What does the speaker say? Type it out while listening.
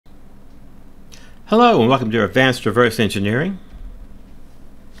Hello and welcome to Advanced Reverse Engineering.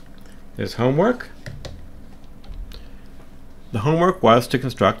 There's homework. The homework was to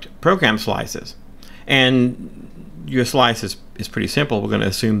construct program slices. And your slice is pretty simple. We're going to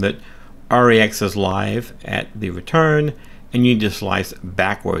assume that REX is live at the return, and you need to slice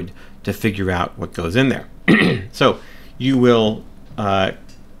backward to figure out what goes in there. So you will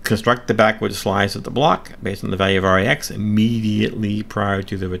construct the backward slice of the block based on the value of REX immediately prior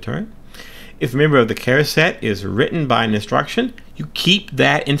to the return. If a member of the char set is written by an instruction, you keep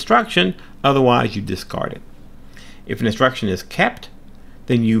that instruction, otherwise you discard it. If an instruction is kept,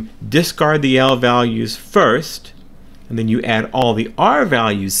 then you discard the L values first, and then you add all the R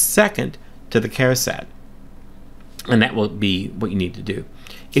values second to the char set. And that will be what you need to do.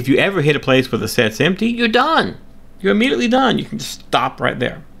 If you ever hit a place where the set's empty, you're done. You're immediately done. You can just stop right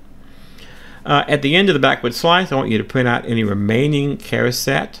there. At the end of the backward slice, I want you to print out any remaining char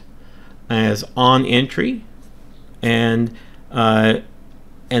set as on entry, and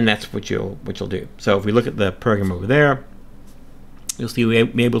that's what you'll do. So if we look at the program over there, you'll see we'll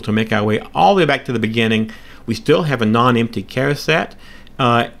be able to make our way all the way back to the beginning. We still have a non-empty char set.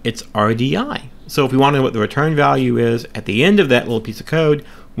 It's RDI. So if we want to know what the return value is at the end of that little piece of code,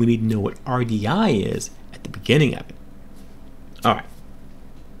 we need to know what RDI is at the beginning of it. All right.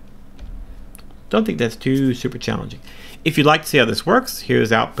 Don't think that's too super challenging. If you'd like to see how this works,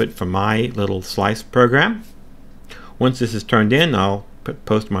 here's output from my little slice program. Once this is turned in, I'll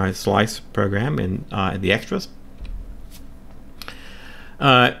post my slice program in the extras.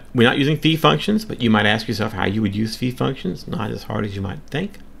 We're not using phi functions, but you might ask yourself how you would use phi functions. Not as hard as you might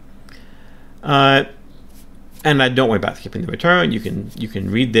think. And don't worry about skipping the return. You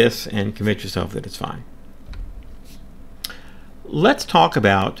can read this and convince yourself that it's fine. Let's talk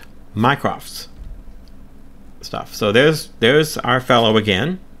about Mycroft's stuff. So there's our fellow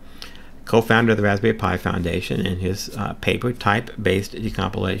again, co-founder of the Raspberry Pi Foundation, and his paper, Type-Based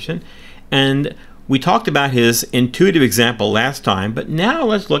Decompilation. And we talked about his intuitive example last time, but now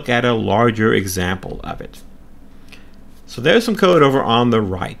let's look at a larger example of it. So there's some code over on the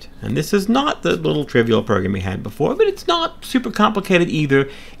right, and this is not the little trivial program we had before, but it's not super complicated either.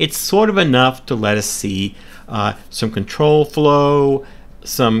 It's sort of enough to let us see some control flow,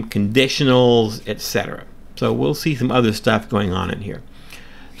 some conditionals, etc. So we'll see some other stuff going on in here.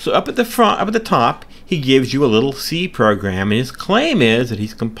 So up at the top, he gives you a little C program, and his claim is that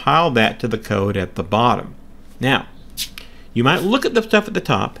he's compiled that to the code at the bottom. Now, you might look at the stuff at the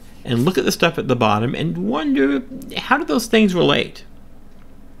top and look at the stuff at the bottom and wonder, how do those things relate?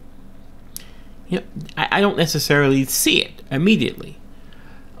 You know, I don't necessarily see it immediately.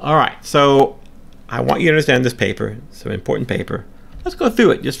 All right, so I want you to understand this paper. It's an important paper. Let's go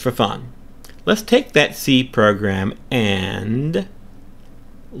through it just for fun. Let's take that C program and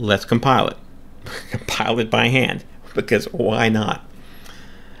let's compile it. Compile it by hand, because why not?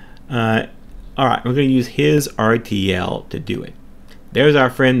 All right, we're going to use his RTL to do it. There's our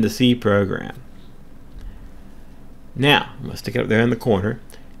friend, the C program. Now, I'm going to stick it up there in the corner,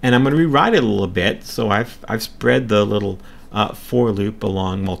 and I'm going to rewrite it a little bit, so I've spread the little for loop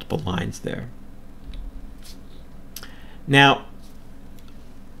along multiple lines there. Now,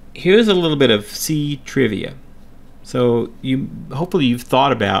 here's a little bit of C trivia. So hopefully you've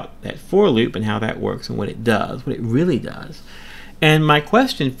thought about that for loop and how that works and what it does, what it really does. And my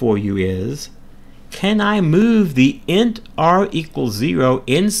question for you is, can I move the int r equals 0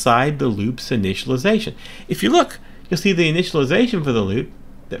 inside the loop's initialization? If you look, you'll see the initialization for the loop,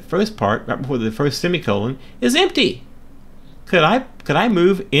 that first part, right before the first semicolon, is empty. Could I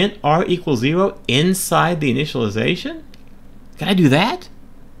move int r equals 0 inside the initialization? Can I do that?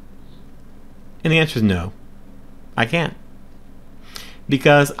 And the answer is no, I can't.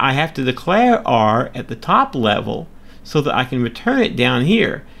 Because I have to declare R at the top level so that I can return it down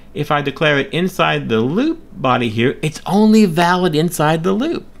here. If I declare it inside the loop body here, it's only valid inside the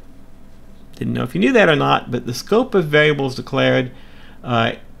loop. Didn't know if you knew that or not, but the scope of variables declared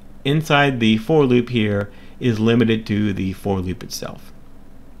inside the for loop here is limited to the for loop itself.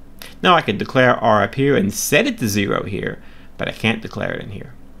 Now I can declare R up here and set it to 0 here, but I can't declare it in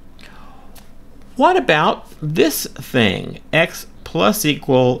here. What about this thing, x plus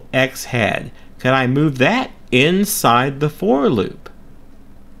equal x head? Could I move that inside the for loop?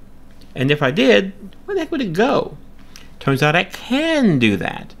 And if I did, where the heck would it go? Turns out I can do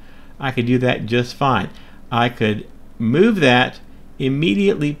that. I could do that just fine. I could move that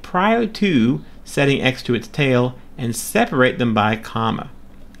immediately prior to setting x to its tail and separate them by a comma,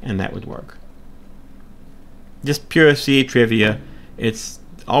 and that would work. Just pure C trivia. It's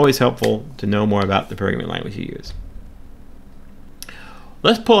always helpful to know more about the programming language you use.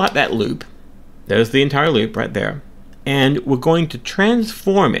 Let's pull out that loop There's the entire loop right there. And we're going to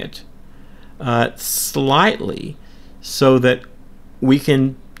transform it slightly so that we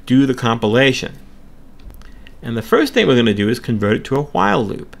can do the compilation. And the first thing we're going to do is convert it to a while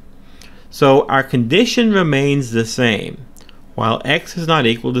loop. So our condition remains the same. While x is not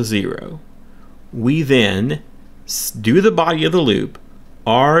equal to 0, we then do the body of the loop,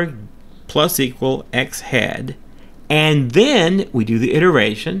 r plus equal x head, and then we do the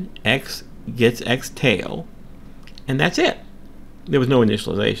iteration, x gets x tail, and that's it. There was no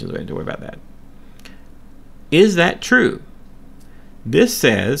initialization, so we didn't have to worry about that. Is that true? This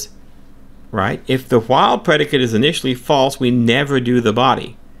says, right, if the while predicate is initially false, we never do the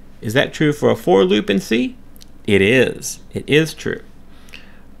body. Is that true for a for loop in C? It is. It is true.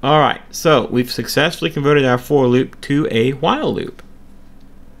 All right, so we've successfully converted our for loop to a while loop.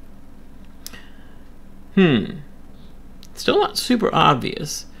 Still not super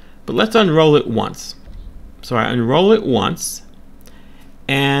obvious, but let's unroll it once. So I unroll it once,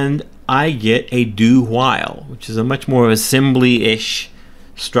 and I get a do while, which is a much more assembly-ish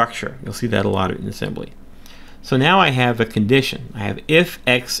structure. You'll see that a lot in assembly. So now I have a condition. I have if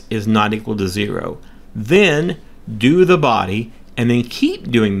x is not equal to 0, then do the body, and then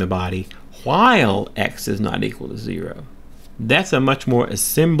keep doing the body while x is not equal to 0. That's a much more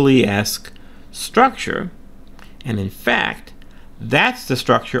assembly-esque structure, and in fact, that's the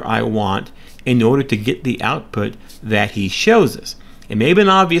structure I want in order to get the output that he shows us. It may have been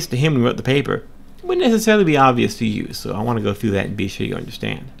obvious to him when he wrote the paper. It wouldn't necessarily be obvious to you, so I want to go through that and be sure you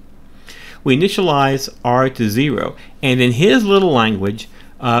understand. We initialize r to 0, and in his little language,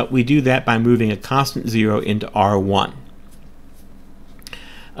 we do that by moving a constant 0 into r1.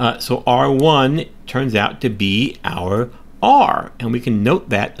 So r1 turns out to be our r, and we can note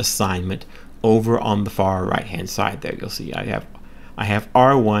that assignment over on the far right hand side there. You'll see I have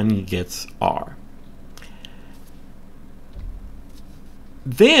r1 gets r.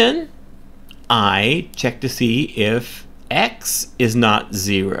 Then I check to see if x is not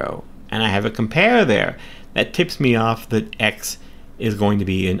 0, and I have a compare there. That tips me off that x is going to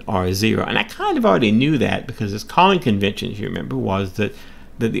be in r0, and I kind of already knew that because this calling convention, if you remember, was that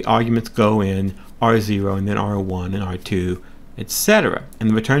the arguments go in r0 and then r1 and r2, etc., and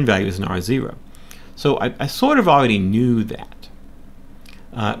the return value is in r0. So I sort of already knew that,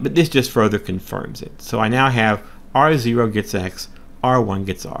 but this just further confirms it. So I now have r0 gets x, r1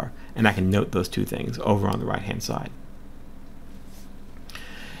 gets r, and I can note those two things over on the right hand side.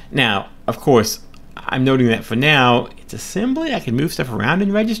 Now, of course, I'm noting that for now it's assembly. I can move stuff around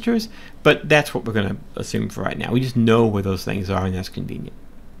in registers, but that's what we're going to assume for right now. We just know where those things are, and that's convenient.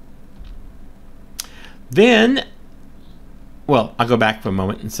 Then, well, I'll go back for a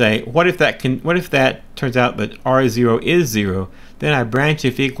moment and say, what if that turns out that r0 is 0? Then I branch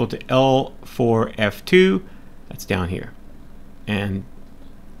if equal to L for F2. That's down here, and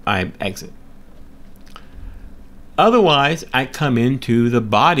I exit. Otherwise, I come into the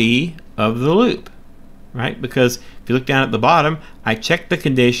body of the loop, right? Because if you look down at the bottom, I check the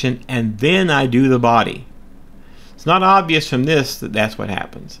condition and then I do the body. It's not obvious from this that that's what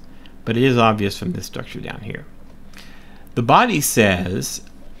happens, but it is obvious from this structure down here. The body says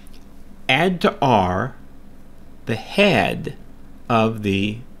add to R the head of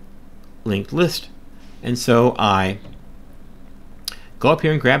the linked list. And so I go up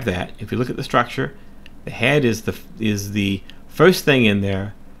here and grab that. If you look at the structure, the head is the first thing in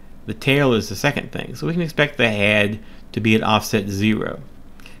there. The tail is the second thing. So we can expect the head to be at offset 0.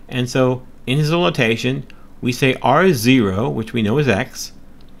 And so in his little notation, we say R0, which we know is X.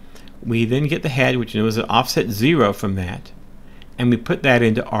 We then get the head, which we know is at offset 0 from that. And we put that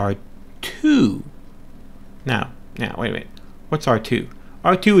into R2. Now, wait a minute. What's R2?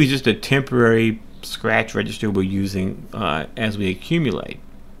 R2 is just a temporary scratch register we're using as we accumulate.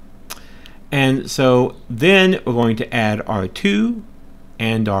 And so then we're going to add R2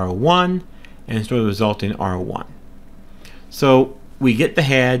 and R1 and store the result in R1. So we get the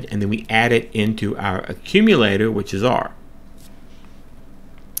head and then we add it into our accumulator, which is R,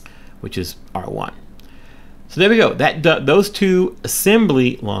 which is R1. So there we go. Those two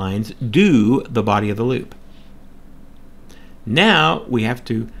assembly lines do the body of the loop. Now we have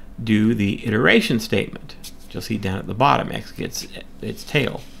to do the iteration statement. You'll see down at the bottom, X gets its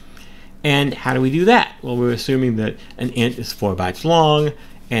tail. And how do we do that? Well, we're assuming that an int is 4 bytes long,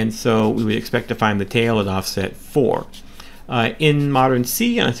 and so we would expect to find the tail at offset 4. In modern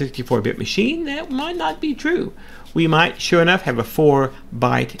C on a 64-bit machine, that might not be true. We might, sure enough, have a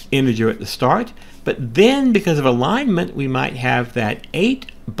 4-byte integer at the start, but then because of alignment, we might have that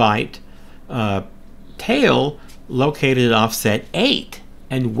 8-byte tail located at offset 8.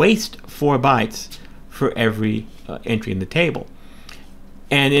 and waste 4 bytes for every entry in the table.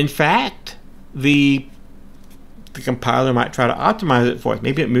 And in fact, the compiler might try to optimize it for us.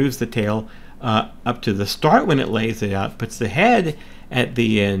 Maybe it moves the tail up to the start when it lays it out, puts the head at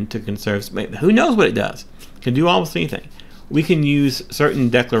the end to conserve. Who knows what it does? It can do almost anything. We can use certain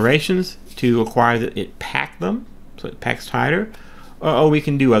declarations to require that it pack them, so it packs tighter, or we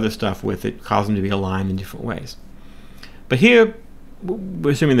can do other stuff with it, cause them to be aligned in different ways. But here,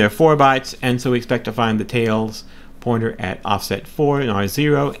 we're assuming there are 4 bytes, and so we expect to find the tails pointer at offset 4 in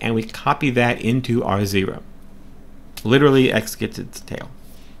R0, and we copy that into R0. Literally, X gets its tail.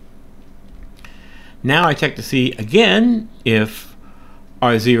 Now I check to see again if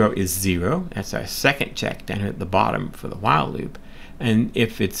R0 is 0. That's our second check down here at the bottom for the while loop. And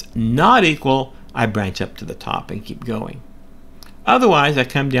if it's not equal, I branch up to the top and keep going. Otherwise, I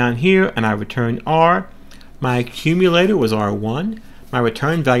come down here and I return R. My accumulator was R1. My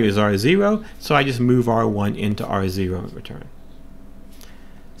return value is R0, so I just move R1 into R0 and return.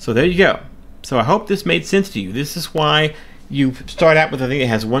 So there you go. So I hope this made sense to you. This is why you start out with a thing that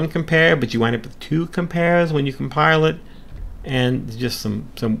has 1 compare, but you wind up with 2 compares when you compile it, and just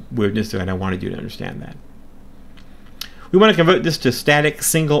some weirdness there, and I wanted you to understand that. We want to convert this to static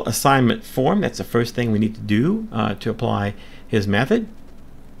single assignment form. That's the first thing we need to do to apply his method.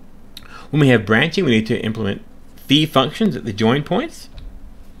 When we have branching, we need to implement phi functions at the join points.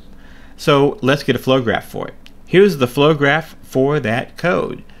 So let's get a flow graph for it. Here's the flow graph for that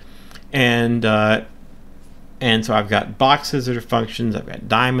code. And so I've got boxes that are functions, I've got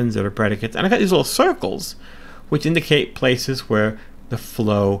diamonds that are predicates, and I've got these little circles which indicate places where the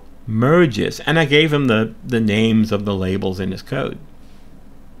flow merges. And I gave them the names of the labels in this code.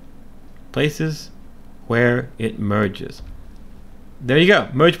 Places where it merges. There you go,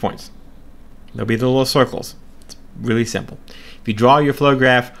 merge points. They'll be the little circles. It's really simple. If you draw your flow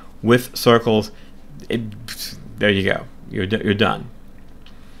graph with circles, there you go. You're done.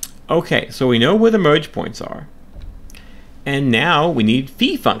 Okay, so we know where the merge points are. And now we need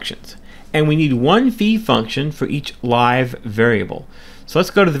phi functions. And we need 1 phi function for each live variable. So let's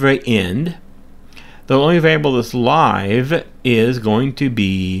go to the very end. The only variable that's live is going to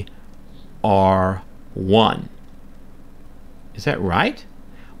be R1. Is that right?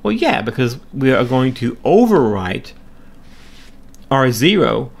 Well, yeah, because we are going to overwrite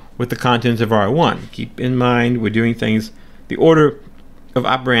R0 with the contents of R1. Keep in mind we're doing things, the order of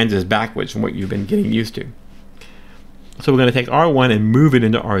operands is backwards from what you've been getting used to. So we're going to take R1 and move it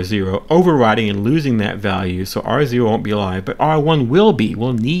into R0, overriding and losing that value, so R0 won't be alive, but R1 will be.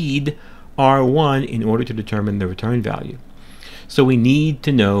 We'll need R1 in order to determine the return value. So we need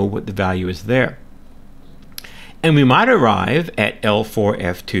to know what the value is there. And we might arrive at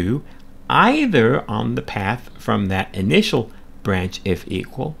L4F2 either on the path from that initial branch if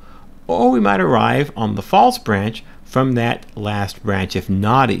equal, or we might arrive on the false branch from that last branch if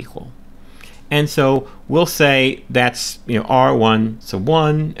not equal. And so we'll say that's R1 sub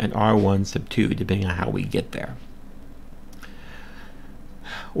 1 and R1 sub 2, depending on how we get there.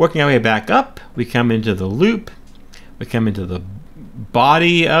 Working our way back up, we come into the loop, we come into the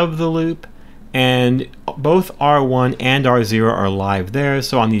body of the loop, and both R1 and R0 are live there,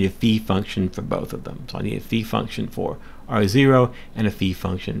 so I'll need a phi function for both of them. So I need a phi function for R0 and a phi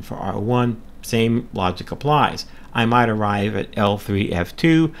function for R1. Same logic applies. I might arrive at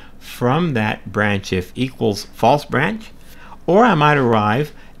L3F2 from that branch if equals false branch, or I might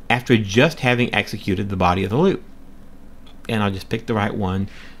arrive after just having executed the body of the loop. And I'll just pick the right one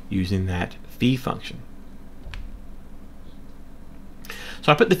using that phi function.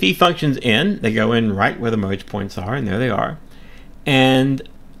 So I put the phi functions in. They go in right where the merge points are, and there they are. And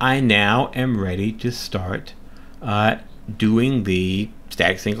I now am ready to start doing the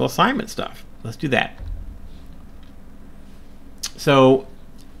static single assignment stuff. Let's do that. So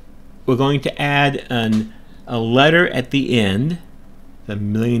we're going to add a letter at the end. There's a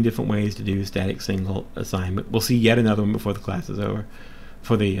million different ways to do static single assignment. We'll see yet another one before the class is over,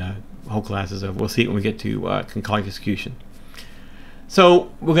 before the whole class is over. We'll see it when we get to concurrent execution.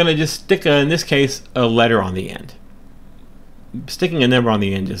 So we're going to just stick, in this case, a letter on the end. Sticking a number on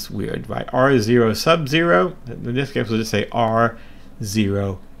the end is weird, right? R0 sub 0. In this case, we'll just say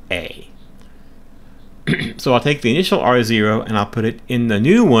R0A. So I'll take the initial R0 and I'll put it in the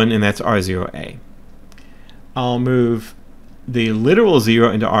new one, and that's R0A. I'll move the literal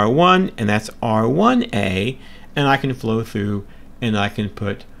 0 into R1, and that's R1A, and I can flow through and I can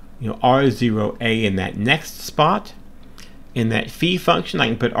put R0A in that next spot. In that phi function, I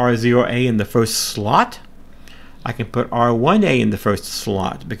can put R0A in the first slot. I can put R1A in the first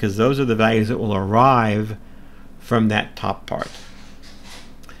slot because those are the values that will arrive from that top part.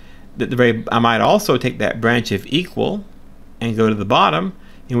 I might also take that branch of equal and go to the bottom,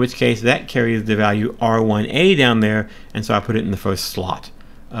 in which case that carries the value R1A down there, and so I put it in the first slot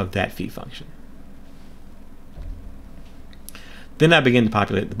of that phi function. Then I begin to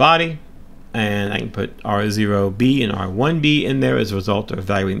populate the body, and I can put R0b and R1b in there as a result of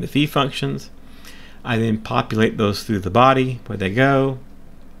evaluating the phi functions. I then populate those through the body where they go.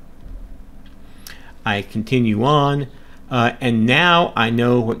 I continue on, and now I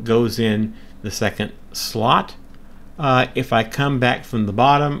know what goes in the second slot. If I come back from the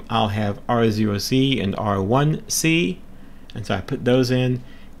bottom, I'll have R0c and R1c, and so I put those in.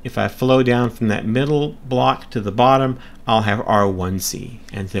 If I flow down from that middle block to the bottom, I'll have R1c,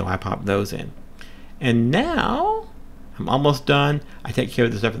 and so I pop those in. And now I'm almost done. I take care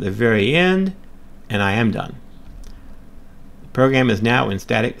of the stuff at the very end, and I am done. The program is now in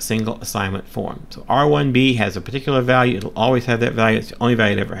static single assignment form. So R1b has a particular value. It'll always have that value. It's the only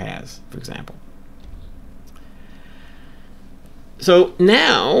value it ever has, for example. So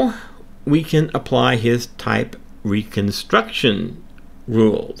now we can apply his type reconstruction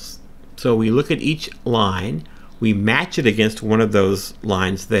rules. So we look at each line, we match it against one of those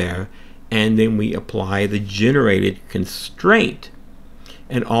lines there, and then we apply the generated constraint.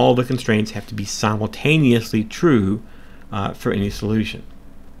 And all the constraints have to be simultaneously true for any solution.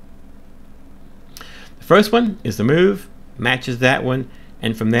 The first one is the move, matches that one,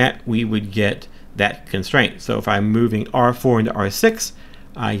 and from that we would get that constraint. So if I'm moving R4 into R6,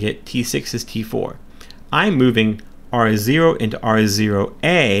 I get T6 is T4. I'm moving R0 into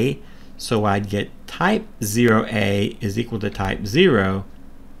R0A, so I'd get type 0A is equal to type 0.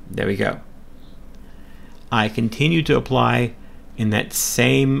 There we go. I continue to apply in that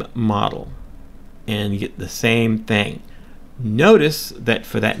same model and get the same thing. Notice that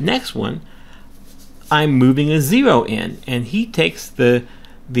for that next one, I'm moving a 0 in, and he takes the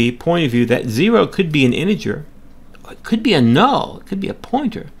point of view that 0 could be an integer, it could be a null, it could be a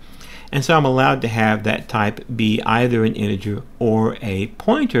pointer. And so I'm allowed to have that type be either an integer or a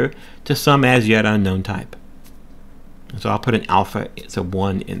pointer to some as yet unknown type. So I'll put an alpha, it's a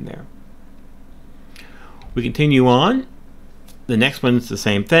 1 in there. We continue on. The next one's the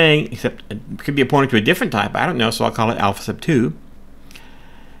same thing, except it could be a pointer to a different type. I don't know, so I'll call it alpha sub 2.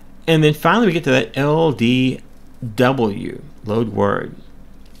 And then finally we get to that LDW, load word.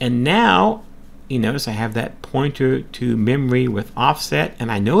 And now you notice I have that pointer to memory with offset, and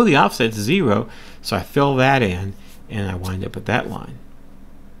I know the offset's 0, so I fill that in, and I wind up with that line.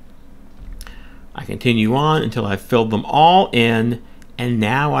 I continue on until I've filled them all in, and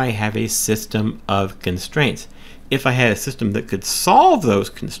now I have a system of constraints. If I had a system that could solve those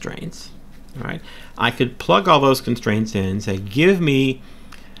constraints, right, I could plug all those constraints in and say, give me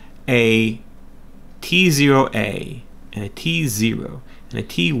a T0A and a T0 and a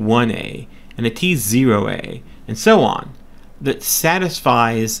T1A and a T0A and so on, that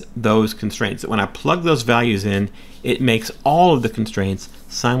satisfies those constraints. That when I plug those values in, it makes all of the constraints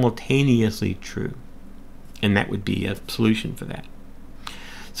simultaneously true. And that would be a solution for that.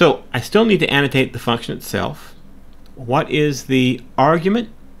 So I still need to annotate the function itself. What is the argument?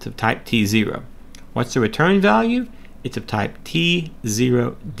 It's of type T0. What's the return value? It's of type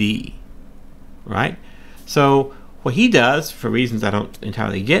T0D. Right? So what he does, for reasons I don't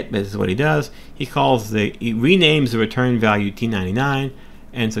entirely get, but this is what he does, he renames the return value T99,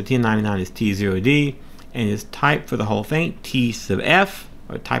 and so T99 is T0D, and his type for the whole thing, T sub f,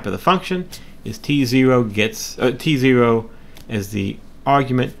 or type of the function, is T0 gets T0 as the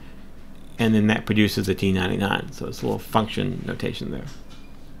argument, and then that produces a T99. So it's a little function notation there.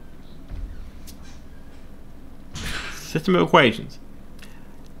 System of equations.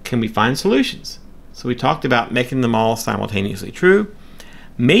 Can we find solutions? So we talked about making them all simultaneously true.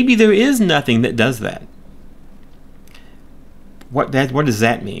 Maybe there is nothing that does that. What does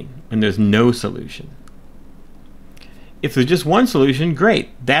that mean when there's no solution? If there's just one solution, great.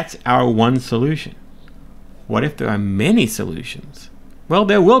 That's our one solution. What if there are many solutions? Well,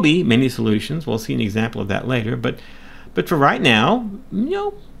 there will be many solutions. We'll see an example of that later. But for right now,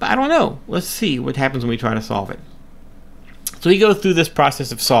 I don't know. Let's see what happens when we try to solve it. So we go through this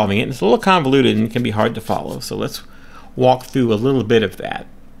process of solving it. It's a little convoluted and can be hard to follow. So let's walk through a little bit of that.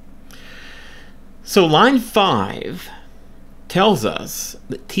 So line 5 tells us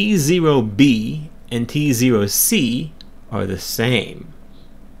that T0B and T0C are the same.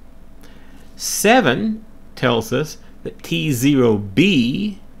 7 tells us that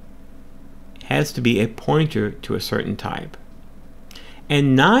T0B has to be a pointer to a certain type.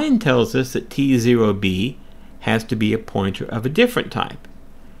 And 9 tells us that T0B has to be a pointer of a different type.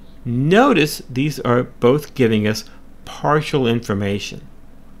 Notice these are both giving us partial information.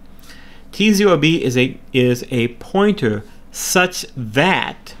 T0b is a pointer such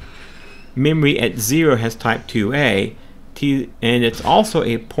that memory at 0 has type 2a, and it's also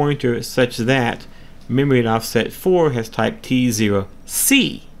a pointer such that memory at offset 4 has type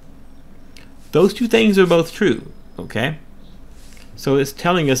T0c. Those two things are both true, okay? So it's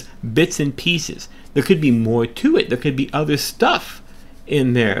telling us bits and pieces. There could be more to it. There could be other stuff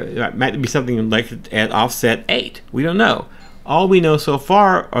in there. It might be something like at offset 8. We don't know. All we know so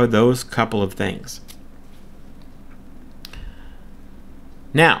far are those couple of things.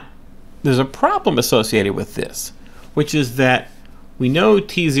 Now, there's a problem associated with this, which is that we know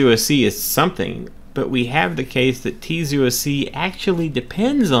T0c is something, but we have the case that T0c actually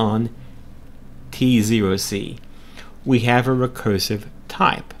depends on T0c. We have a recursive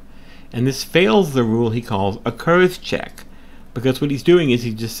type, and this fails the rule he calls occurs check, because what he's doing is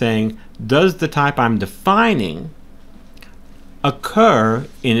he's just saying, does the type I'm defining occur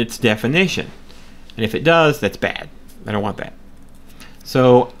in its definition? And if it does, that's bad. I don't want that.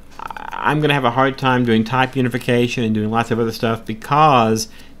 So I'm going to have a hard time doing type unification and doing lots of other stuff because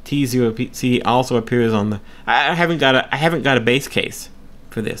T0c also appears on the. I haven't got a base case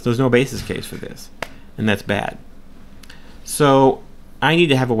for this. There's no basis case for this, and that's bad. So I need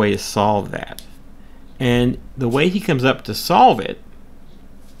to have a way to solve that. And the way he comes up to solve it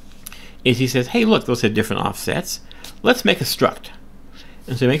is he says, hey, look, those have different offsets. Let's make a struct.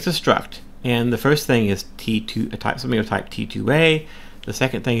 And so he makes a struct. And the first thing is something of type T2a. The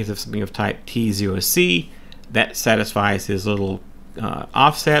second thing is something of type T0c. That satisfies his little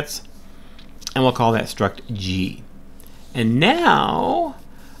offsets. And we'll call that struct G. And now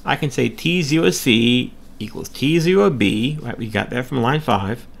I can say T0c equals T0b, right? We got that from line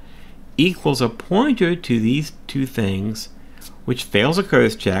 5, equals a pointer to these two things, which fails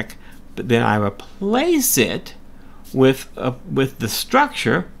occurs check, but then I replace it with the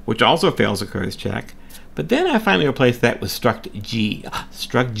structure, which also fails occurs check, but then I finally replace that with struct G.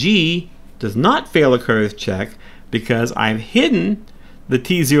 Struct G does not fail occurs check because I've hidden the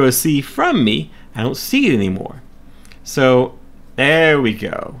T0c from me. I don't see it anymore. So there we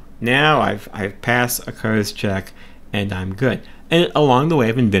go. Now I've passed occurs check and I'm good. And along the way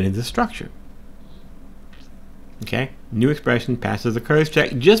I've invented the structure. Okay, new expression passes occurs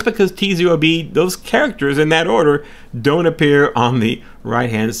check just because T0b, those characters in that order, don't appear on the right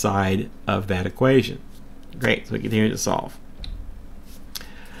hand side of that equation. Great, so we continue to solve.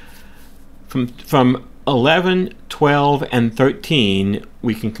 From 11, 12, and 13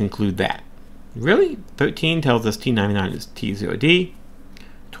 we can conclude that. Really? 13 tells us T99 is T0d.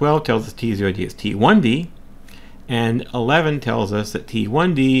 12 tells us T0d is T1d, and 11 tells us that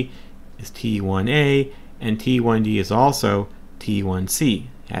T1d is T1a, and T1d is also T1c.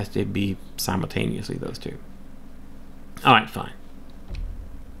 It has to be simultaneously, those two. All right, fine.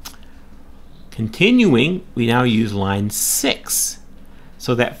 Continuing, we now use line 6.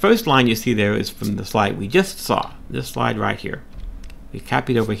 So that first line you see there is from the slide we just saw, this slide right here. We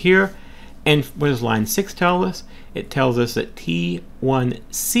copied over here. And what does line 6 tell us? It tells us that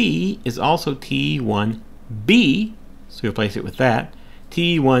T1c is also T1b, so we replace it with that.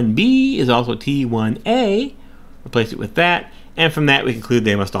 T1b is also T1a, replace it with that. And from that we conclude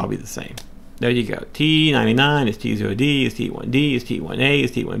they must all be the same. There you go. T99 is T0d, is T1d, is T1a,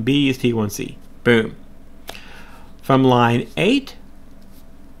 is T1b, is T1c. Boom. From line 8,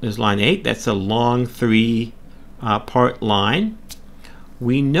 there's line 8. That's a long 3-part line.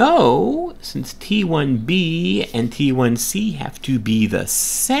 We know since T1b and T1c have to be the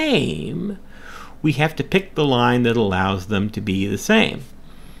same, we have to pick the line that allows them to be the same.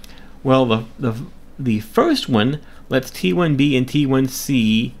 Well, the first one lets T1b and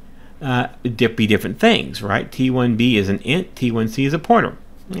T1c be different things, right? T1b is an int, T1c is a pointer.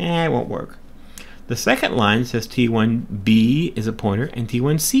 It won't work. The second line says T1b is a pointer and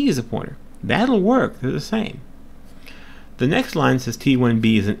T1c is a pointer. That'll work. They're the same. The next line says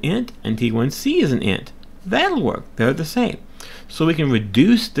T1b is an int and T1c is an int. That'll work. They're the same. So we can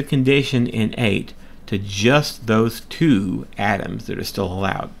reduce the condition in 8 to just those two atoms that are still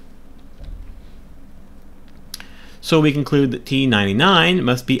allowed. So we conclude that T99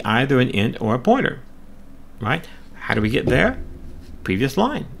 must be either an int or a pointer, right? How do we get there? Previous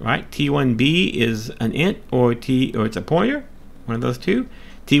line, right? T1b is an int or it's a pointer, one of those two.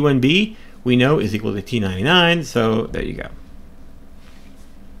 T1b we know is equal to T99, so there you go.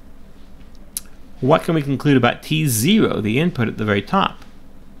 What can we conclude about T0, the input at the very top?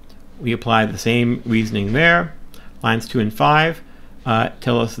 We apply the same reasoning there. Lines 2 and 5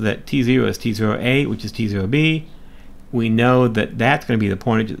 tell us that T0 is T0a, which is T0b. We know that that's going to be the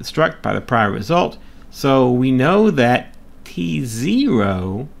pointer to the struct by the prior result. So we know that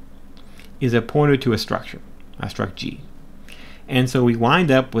T0 is a pointer to a struct G. And so we wind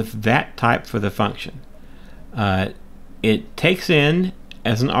up with that type for the function. It takes in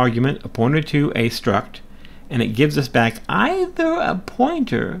as an argument a pointer to a struct, and it gives us back either a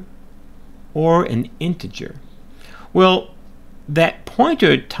pointer or an integer. Well, that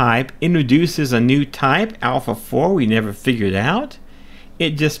pointer type introduces a new type, alpha4, we never figured out.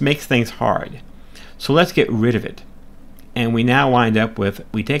 It just makes things hard. So let's get rid of it. And we now wind up with,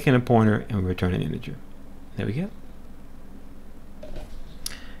 we take in a pointer and we return an integer. There we go.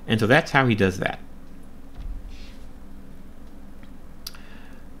 And so that's how he does that.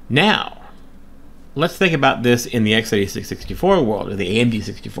 Now, let's think about this in the x86-64 world, or the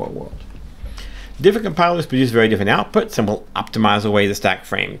AMD64 world. Different compilers produce very different outputs. Some will optimize away the stack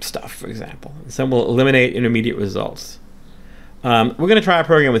frame stuff, for example. Some will eliminate intermediate results. We're going to try a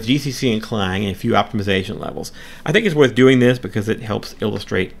program with GCC and Clang and a few optimization levels. I think it's worth doing this because it helps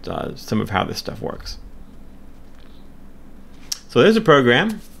illustrate some of how this stuff works. So there's a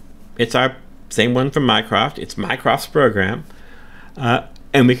program. It's our same one from Mycroft. It's Mycroft's program.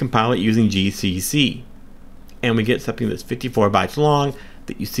 And we compile it using GCC. And we get something that's 54 bytes long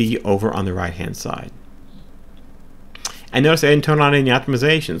that you see over on the right hand side. And notice I didn't turn on any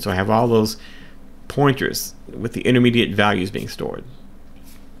optimization, so I have all those pointers with the intermediate values being stored.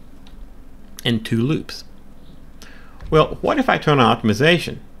 And 2 loops. Well, what if I turn on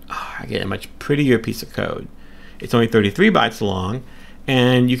optimization? Oh, I get a much prettier piece of code. It's only 33 bytes long,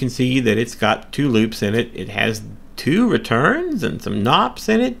 and you can see that it's got 2 loops in it. It has 2 returns and some NOPs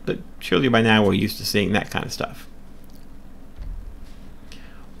in it, but surely by now we're used to seeing that kind of stuff.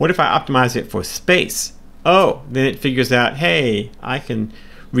 What if I optimize it for space? Oh, then it figures out, hey, I can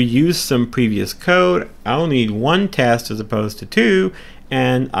reuse some previous code. I only need 1 test as opposed to 2,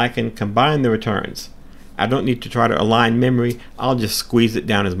 and I can combine the returns. I don't need to try to align memory. I'll just squeeze it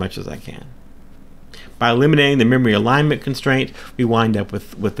down as much as I can. By eliminating the memory alignment constraint, we wind up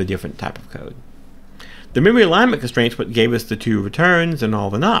with a different type of code. The memory alignment constraint is what gave us the 2 returns and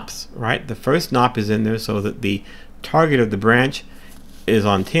all the NOPs, right? The first NOP is in there so that the target of the branch is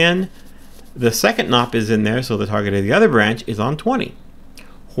on 10. The second NOP is in there so the target of the other branch is on 20.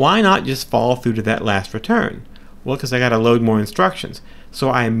 Why not just follow through to that last return? Well, because I got to load more instructions. So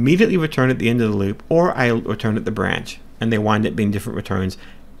I immediately return at the end of the loop, or I return at the branch, and they wind up being different returns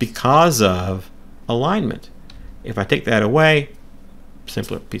because of alignment. If I take that away,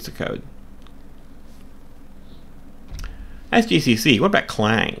 simpler piece of code. That's GCC. What about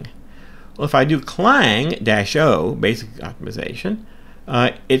Clang? Well, if I do Clang-O, basic optimization,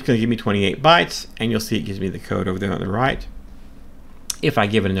 it's going to give me 28 bytes, and you'll see it gives me the code over there on the right. If I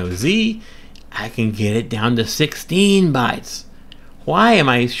give it an OZ, I can get it down to 16 bytes. Why am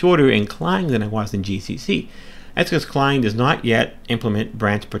I shorter in Clang than I was in GCC? That's because Clang does not yet implement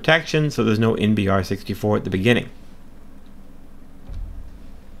branch protection, so there's no NBR64 at the beginning.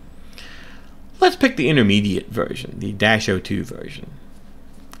 Let's pick the intermediate version, the -02 version.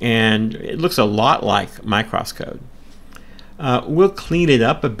 And it looks a lot like Mycroft's code. We'll clean it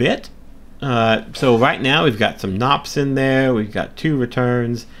up a bit. So right now we've got some NOPs in there, we've got 2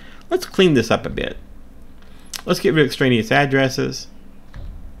 returns. Let's clean this up a bit. Let's get rid of extraneous addresses.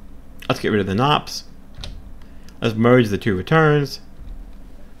 Let's get rid of the NOPs. Let's merge the 2 returns.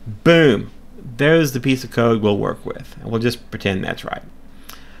 Boom! There's the piece of code we'll work with. And we'll just pretend that's right.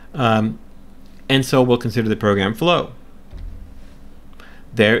 And so we'll consider the program flow.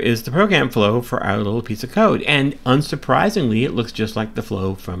 There is the program flow for our little piece of code. And unsurprisingly, it looks just like the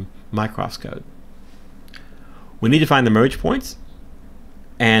flow from Mycroft's code. We need to find the merge points.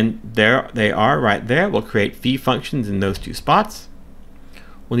 And there they are right there. We'll create phi functions in those 2 spots.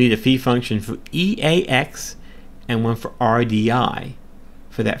 We'll need a phi function for EAX and one for RDI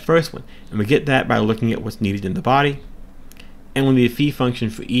for that first one. And we get that by looking at what's needed in the body. And we'll need a phi function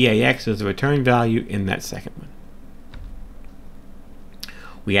for EAX as a return value in that second one.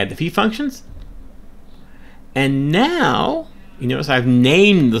 We add the phi functions. And now, you notice I've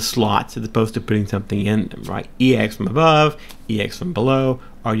named the slots as opposed to putting something in them, right? EX from above, EX from below,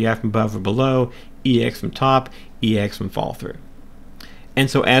 RDI from above or below, EX from top, EX from fall through. And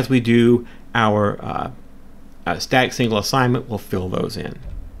so as we do our static single assignment, we'll fill those in.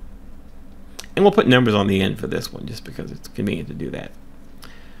 And we'll put numbers on the end for this one just because it's convenient to do that.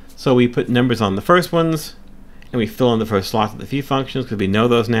 So we put numbers on the first ones, and we fill in the first slots of the phi functions because we know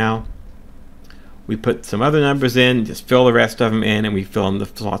those now. We put some other numbers in, just fill the rest of them in, and we fill in the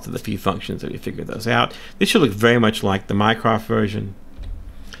slots of the phi functions and we figure those out. This should look very much like the Mycroft version.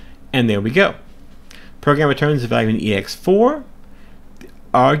 And there we go. Program returns the value in EX4. The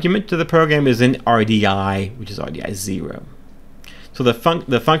argument to the program is in RDI, which is RDI 0. So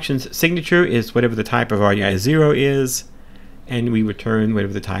the function's signature is whatever the type of RDI0 is, and we return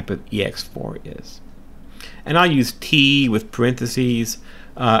whatever the type of EX4 is. And I'll use T with parentheses,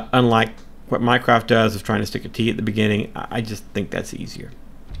 unlike what Mycroft does of trying to stick a T at the beginning. I just think that's easier.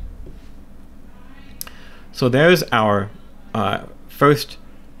 So there's our first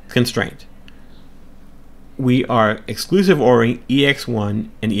constraint. We are exclusive ORing EX1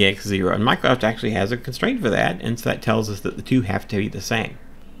 and EX0, and Mycroft actually has a constraint for that, and so that tells us that the two have to be the same.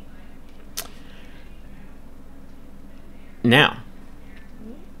 Now,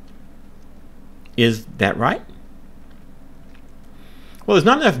 is that right? Well, there's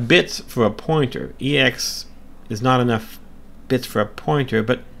not enough bits for a pointer. EX is not enough bits for a pointer,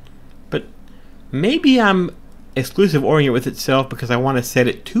 but maybe I'm exclusive ORing it with itself because I want to set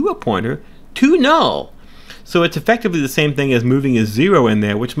it to a pointer, to null. So it's effectively the same thing as moving a 0 in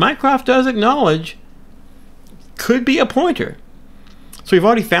there, which Mycroft does acknowledge could be a pointer. So we've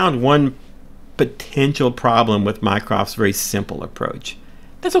already found one potential problem with Mycroft's very simple approach.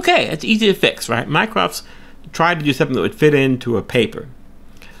 That's okay. It's easy to fix, right? Mycroft's tried to do something that would fit into a paper.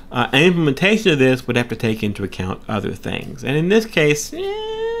 An implementation of this would have to take into account other things. And in this case,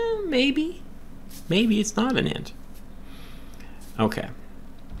 maybe it's not an int. Okay.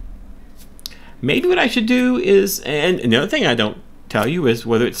 Maybe what I should do is, and another thing I don't tell you is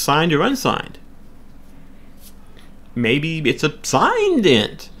whether it's signed or unsigned. Maybe it's a signed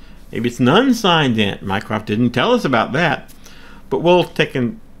int. Maybe it's an unsigned int. Mycroft didn't tell us about that. But we'll take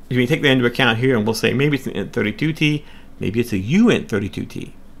that into account here, and we'll say maybe it's an int 32t, maybe it's a uint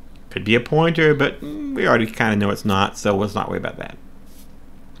 32t. Could be a pointer, but we already kind of know it's not, so let's not worry about that.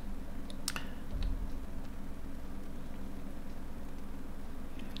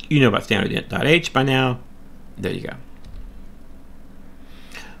 You know about standard int.h by now. There you go.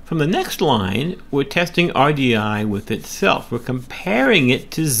 From the next line, we're testing RDI with itself. We're comparing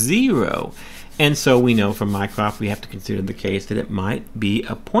it to 0. And so we know from Mycroft we have to consider the case that it might be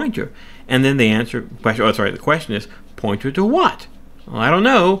a pointer. And then the question is, pointer to what? Well, I don't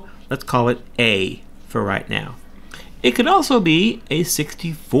know. Let's call it A for right now. It could also be a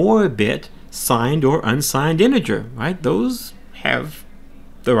 64-bit signed or unsigned integer, right? Those have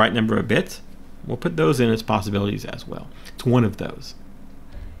the right number of bits. We'll put those in as possibilities as well. It's one of those.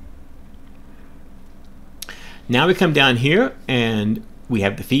 Now we come down here and we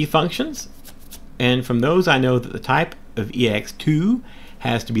have the phi functions. And from those I know that the type of EX2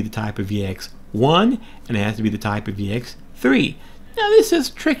 has to be the type of EX1 and it has to be the type of EX3. Now this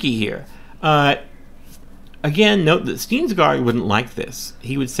is tricky here. Again, note that Steensgaard wouldn't like this.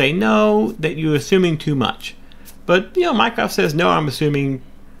 He would say, no, that you're assuming too much. But, you know, Mycroft says, no, I'm assuming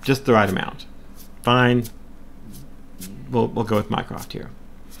just the right amount. Fine. We'll go with Mycroft here.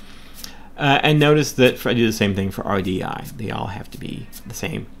 And notice that I do the same thing for RDI. They all have to be the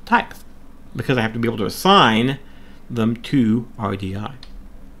same type because I have to be able to assign them to RDI.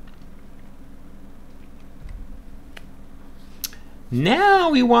 Now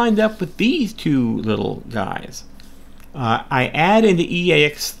we wind up with these two little guys. I add into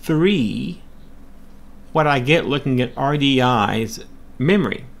EAX3 what I get looking at RDI's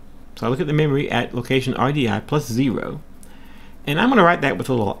memory. So I look at the memory at location RDI plus 0. And I'm going to write that with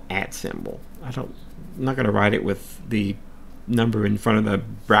a little @ symbol. I'm not going to write it with the number in front of the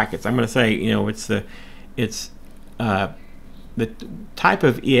brackets. I'm going to say, you know, it's the type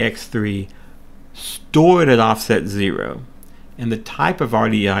of EX3 stored at offset 0, and the type of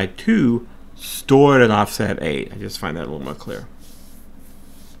RDI2 stored at offset 8. I just find that a little more clear.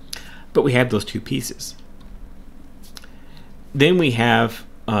 But we have those two pieces. Then we have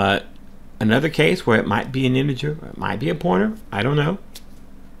another case where it might be an integer, or it might be a pointer, I don't know.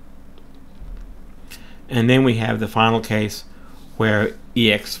 And then we have the final case where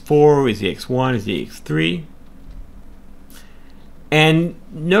EX4 is EX1 is EX3. And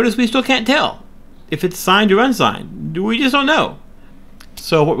notice we still can't tell if it's signed or unsigned. We just don't know.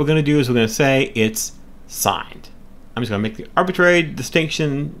 So what we're going to do is we're going to say it's signed. I'm just going to make the arbitrary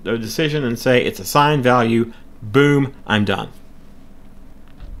distinction or decision and say it's a signed value. Boom, I'm done.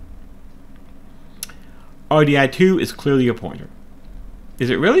 RDI2 is clearly a pointer. Is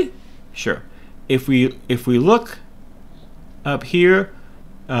it really? Sure. If we look up here,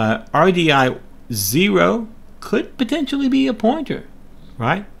 RDI0 could potentially be a pointer,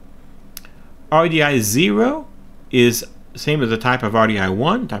 right? RDI0 is same as the type of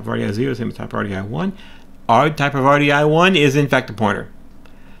RDI1. Type of RDI0 same as type of RDI1. Our type of RDI1 is in fact a pointer.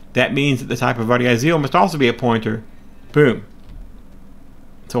 That means that the type of RDI0 must also be a pointer. Boom.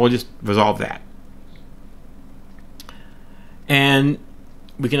 So we'll just resolve that. And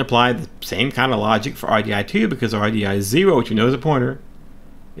we can apply the same kind of logic for RDI2 because RDI0, which we know is a pointer,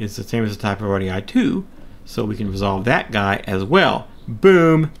 is the same as the type of RDI2, so we can resolve that guy as well.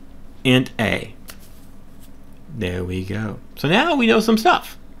 Boom, int A. There we go. So now we know some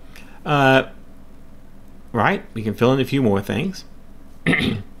stuff. Right, we can fill in a few more things.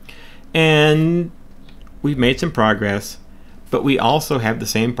 And we've made some progress, but we also have the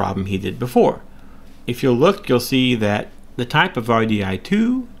same problem he did before. If you'll look, you'll see that the type of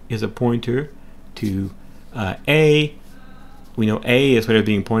RDI2 is a pointer to A. We know A is what is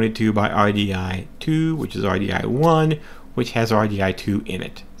being pointed to by RDI2, which is RDI1, which has RDI2 in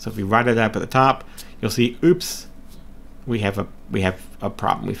it. So if we write it up at the top, you'll see, oops, we have a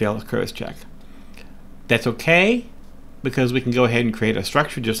problem. We failed a curse check. That's okay, because we can go ahead and create a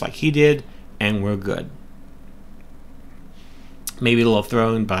structure just like he did, and we're good. Maybe a little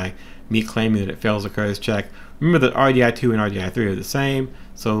thrown by me claiming that it fails a curse check. Remember that RDI2 and RDI3 are the same,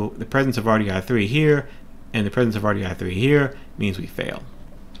 so the presence of RDI3 here and the presence of RDI3 here means we fail.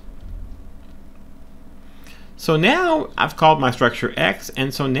 So now I've called my structure X,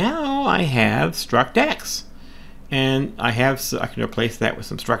 and so now I have struct X. And I can replace that with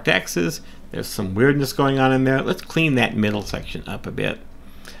some struct X's. There's some weirdness going on in there. Let's clean that middle section up a bit.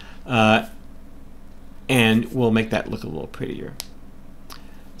 And we'll make that look a little prettier.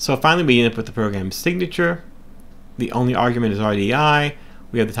 So finally we end up with the program signature. The only argument is RDI.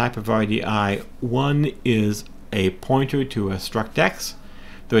 We have the type of RDI. One is a pointer to a struct X.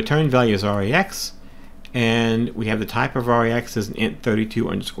 The return value is RAX. And we have the type of RAX as an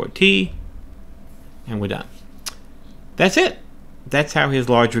int32_t. And we're done. That's it. That's how his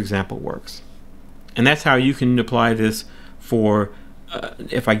larger example works. And that's how you can apply this for,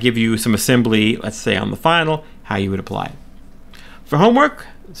 if I give you some assembly, let's say on the final, how you would apply it. For homework,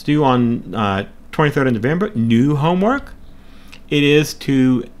 it's due on 23rd of November, new homework. It is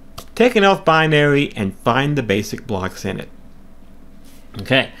to take an ELF binary and find the basic blocks in it.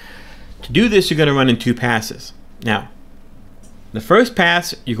 Okay. To do this, you're going to run in two passes. Now, the first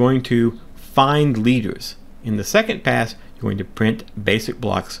pass, you're going to find leaders. In the second pass, you're going to print basic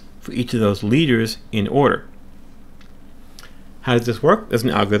blocks for each of those leaders in order. How does this work? There's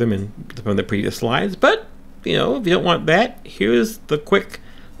an algorithm from the previous slides, but if you don't want that, here's the quick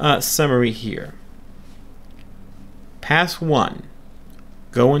summary here. Pass 1,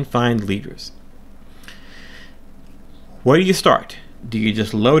 go and find leaders. Where do you start? Do you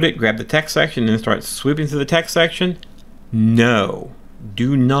just load it, grab the text section, and then start sweeping through the text section? No,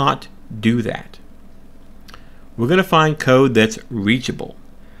 do not do that. We're going to find code that's reachable.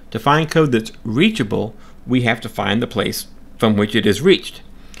 To find code that's reachable, we have to find the place from which it is reached.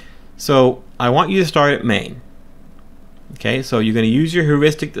 So I want you to start at main. Okay, so you're going to use your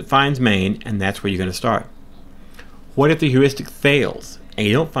heuristic that finds main, and that's where you're going to start. What if the heuristic fails and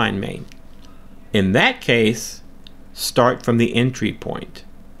you don't find main? In that case, start from the entry point.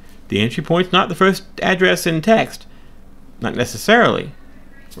 The entry point's not the first address in text. Not necessarily,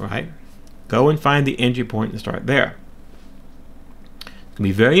 right? Go and find the entry point and start there. It's going to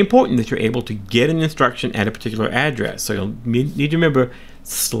be very important that you're able to get an instruction at a particular address. So you'll need to remember,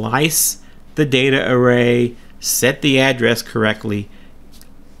 slice the data array, set the address correctly,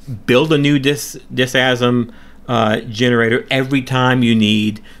 build a new disasm generator every time you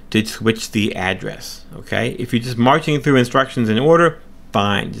need to switch the address. Okay? If you're just marching through instructions in order,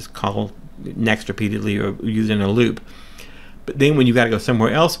 fine. Just call next repeatedly or use it in a loop. But then when you've got to go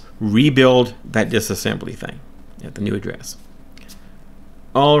somewhere else, rebuild that disassembly thing at the new address.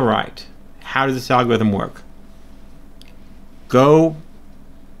 All right. How does this algorithm work? Go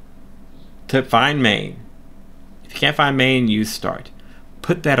to find main. If you can't find main, use start.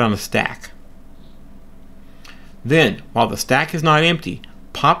 Put that on a stack. Then, while the stack is not empty,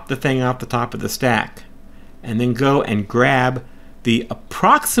 pop the thing off the top of the stack. And then go and grab the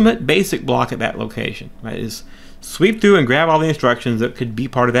approximate basic block at that location. Right? Is sweep through and grab all the instructions that could be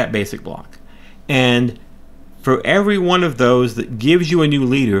part of that basic block. And for every one of those that gives you a new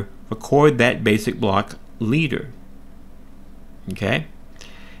leader, record that basic block leader. Okay?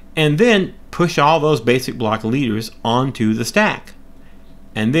 And then push all those basic block leaders onto the stack.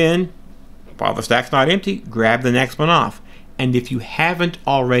 And then, while the stack's not empty, grab the next one off. And if you haven't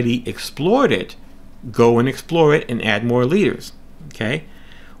already explored it, go and explore it and add more leaders. Okay?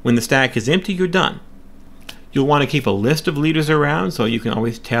 When the stack is empty, you're done. You'll want to keep a list of leaders around so you can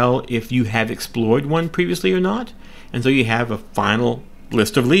always tell if you have explored one previously or not. And so you have a final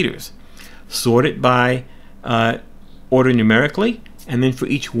list of leaders. Sort it by order numerically, and then for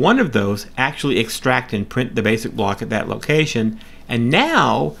each one of those, actually extract and print the basic block at that location. And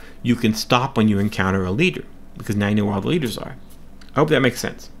now you can stop when you encounter a leader, because now you know where all the leaders are. I hope that makes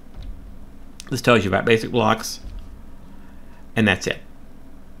sense. This tells you about basic blocks, and that's it.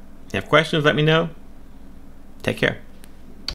 If you have questions, let me know. Take care.